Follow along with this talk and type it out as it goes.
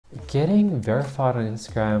Getting verified on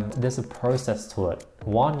Instagram, there's a process to it.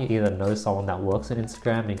 One, you either know someone that works at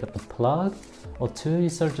Instagram and you get the plug, or two, you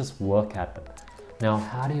sort of just work at it. Now,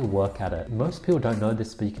 how do you work at it? Most people don't know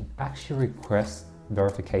this, but you can actually request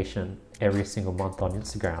verification every single month on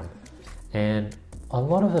Instagram. And a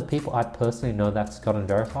lot of the people I personally know that's gotten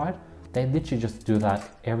verified, they literally just do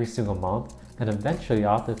that every single month, and eventually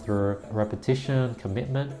after, through repetition,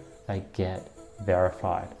 commitment, they get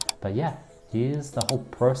verified. But yeah, here's the whole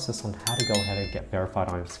process on how to go ahead and get verified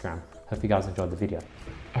on Instagram. Hope you guys enjoyed the video.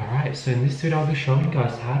 Alright, so in this video I'll be showing you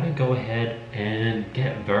guys how to go ahead and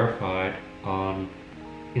get verified on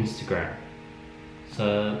Instagram.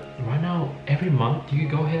 So right now, every month you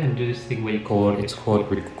go ahead and do this thing where it's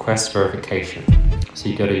called request verification. So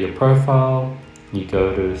you go to your profile, you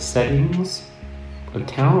go to settings,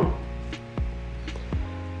 account,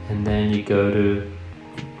 and then you go to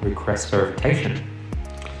request verification.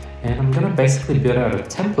 And I'm gonna basically build out a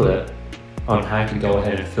template on how to go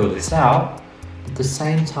ahead and fill this out. At the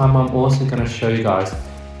same time, I'm also gonna show you guys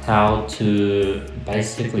how to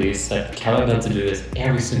basically set a calendar to do this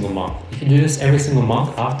every single month. If you do this every single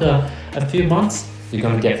month, after a few months, you're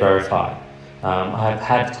gonna get verified. I've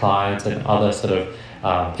had clients and other sort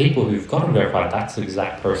of people who've gotten verified. That's the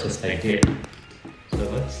exact process they did. So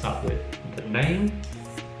let's start with the name.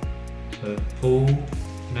 So full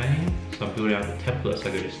name. So I'm building out the template, so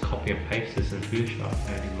I can just copy and paste this in the future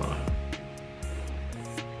and in mine.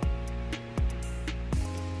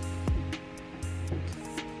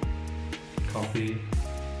 Copy,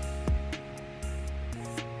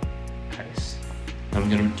 paste. I'm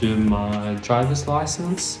going to do my driver's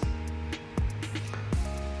license.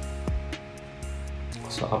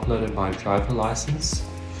 So I uploaded my driver license,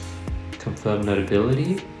 confirm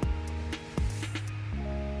notability.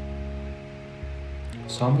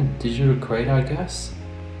 So I'm a digital creator, I guess,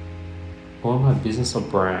 or my business or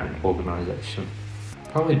brand organization.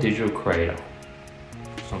 Probably digital creator.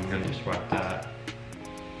 So I'm going to just write that.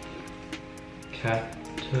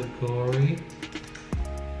 Category,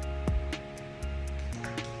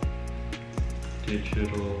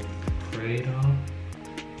 digital creator,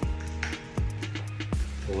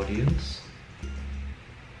 audience.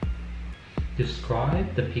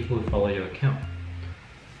 Describe the people who follow your account.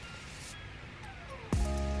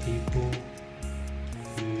 People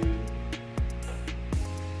who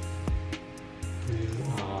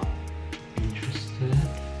are interested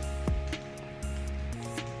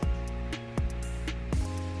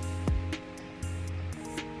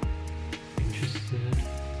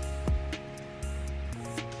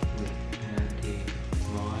with Andy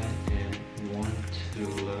Ryan and want to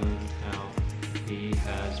learn how he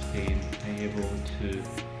has been able to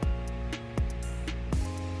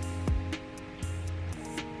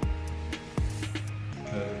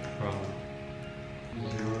go from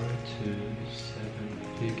 0 to 7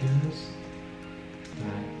 figures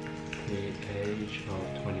at the age of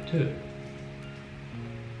 22.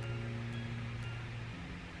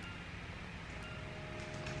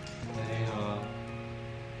 They are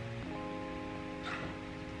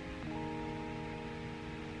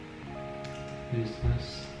business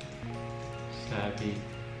savvy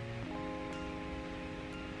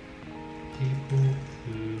people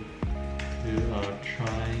who are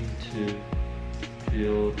trying to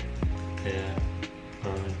build their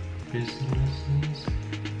own businesses,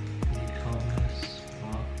 e-commerce,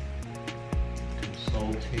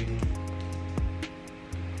 consulting,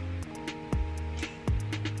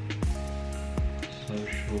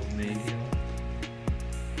 social media,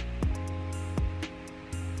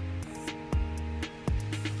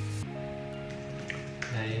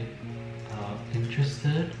 they are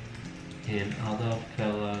interested in other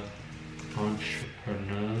fellow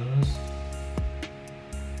entrepreneurs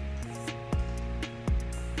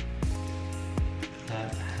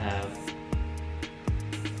that have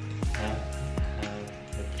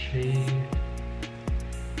achieved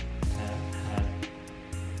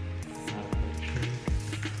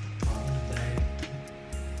what they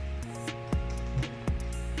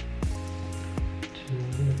to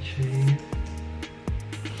achieve.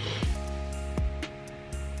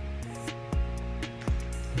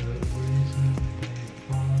 The reason they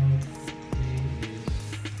follow me is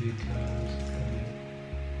because they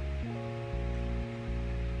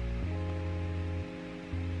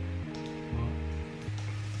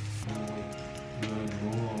learn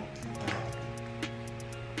more about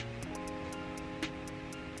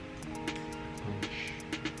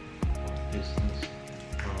business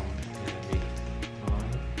from their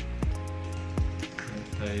mind.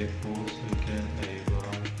 They also get a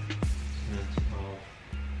right sense of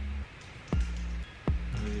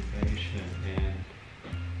motivation and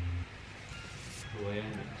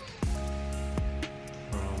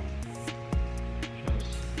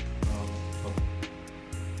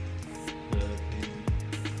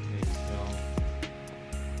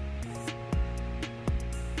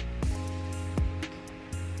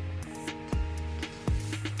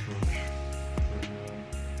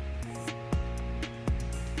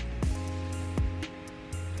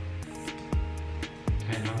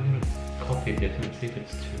think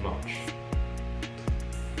it's too much.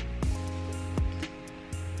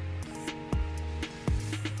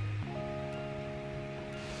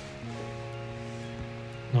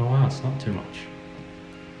 Oh wow, it's not too much.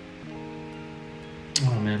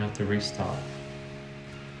 Oh man, I have to restart.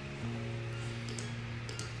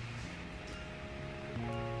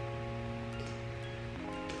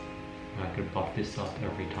 I could buff this up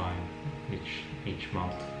every time, each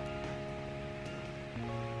month.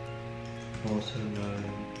 Also known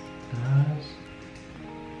as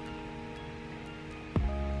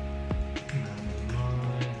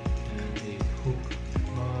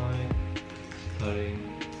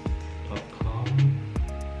studying.com,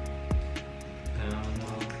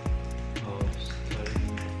 founder of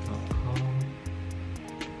studying.com,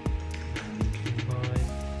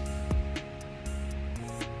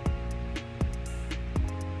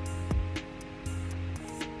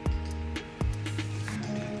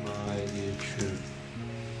 and YouTube.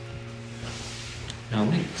 Now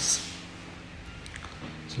links.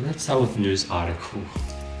 So let's start with news article.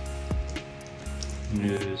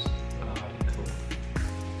 News article.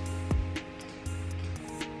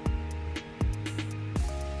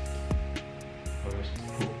 I'll just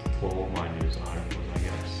put all my news articles, I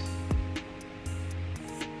guess.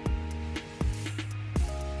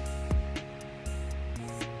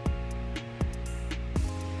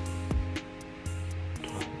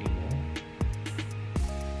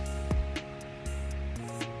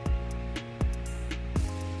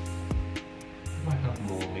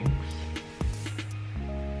 More links.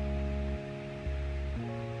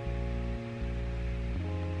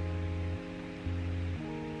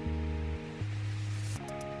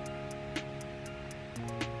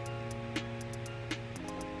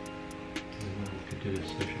 And then we could do the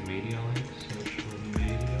social media links, social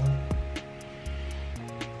media.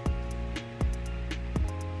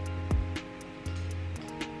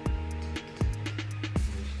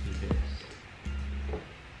 Let's do this.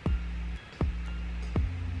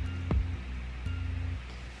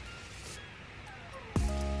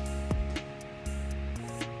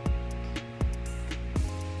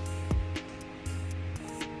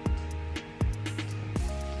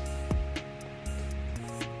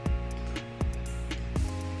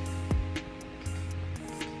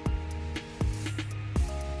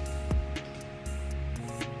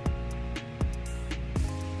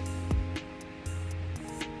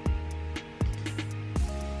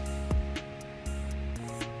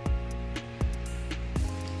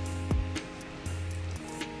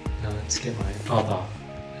 Let's get my other.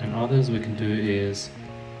 And others we can do is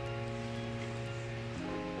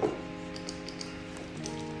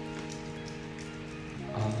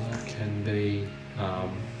other can be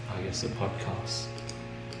I guess a podcast.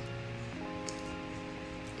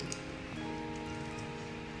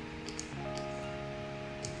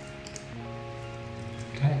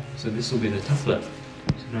 Okay, so this will be the template.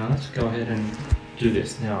 So now let's go ahead and do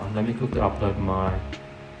this. Now let me quickly upload my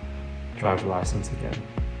driver license again.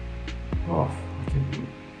 Off. Okay.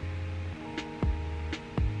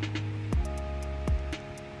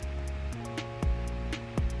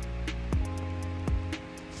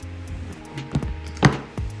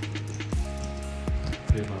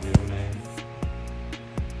 Put my middle name.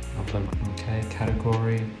 Upload. Okay,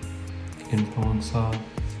 category, influencer,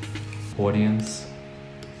 audience.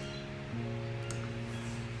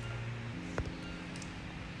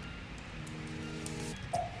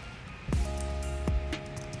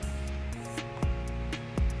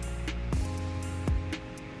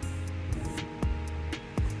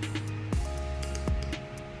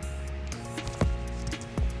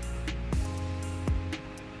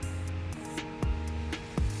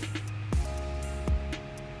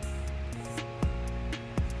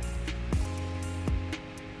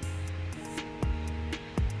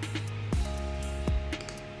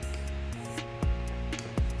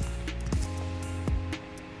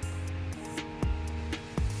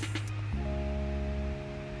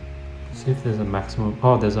 See if there's a maximum.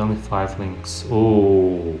 Oh, there's only 5 links.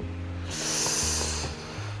 Oh.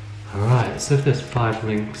 Alright, so if there's 5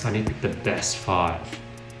 links, I need to pick the best 5.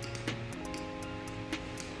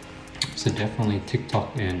 So definitely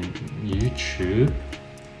TikTok and YouTube.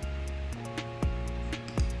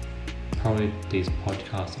 Probably these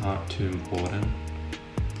podcasts aren't too important.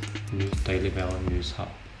 News Daily Mail and News Hub.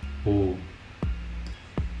 Oh.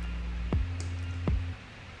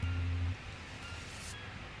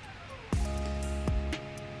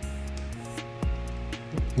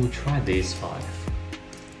 We'll try these 5.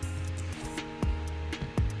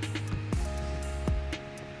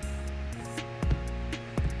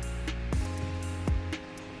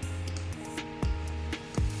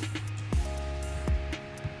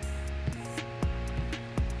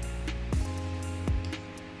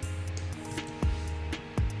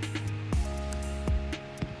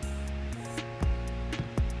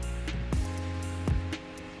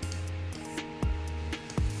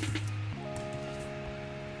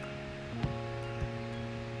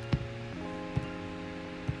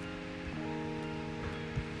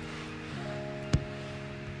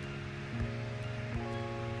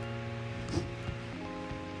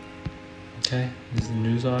 This is the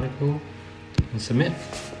news article. And submit.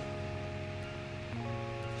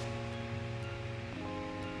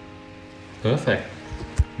 Perfect.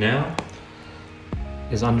 Now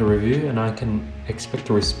is under review and I can expect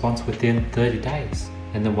a response within 30 days.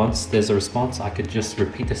 And then once there's a response, I could just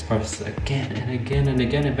repeat this process again and again and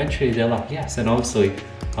again. Eventually they're like, yes. And obviously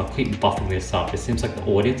I'll keep buffing this up. It seems like the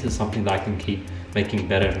audience is something that I can keep making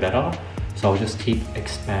better and better. So I'll just keep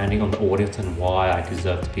expanding on the audience and why I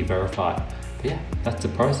deserve to be verified. But yeah, that's the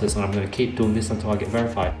process and I'm gonna keep doing this until I get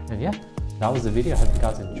verified. And yeah, that was the video. I hope you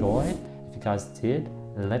guys enjoyed. If you guys did,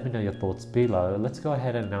 let me know your thoughts below. Let's go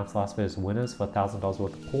ahead and announce last video's winners for $1,000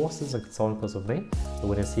 worth of courses and consulting courses with me. The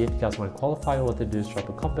winners here. If you guys want to qualify, all you have to do is drop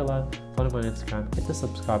a comment below, follow me on Instagram, hit the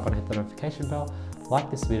subscribe button, hit the notification bell,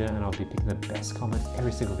 like this video, and I'll be picking the best comment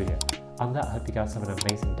every single video. On that, I hope you guys have an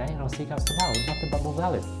amazing day, and I'll see you guys tomorrow with nothing but more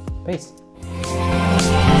value. Peace.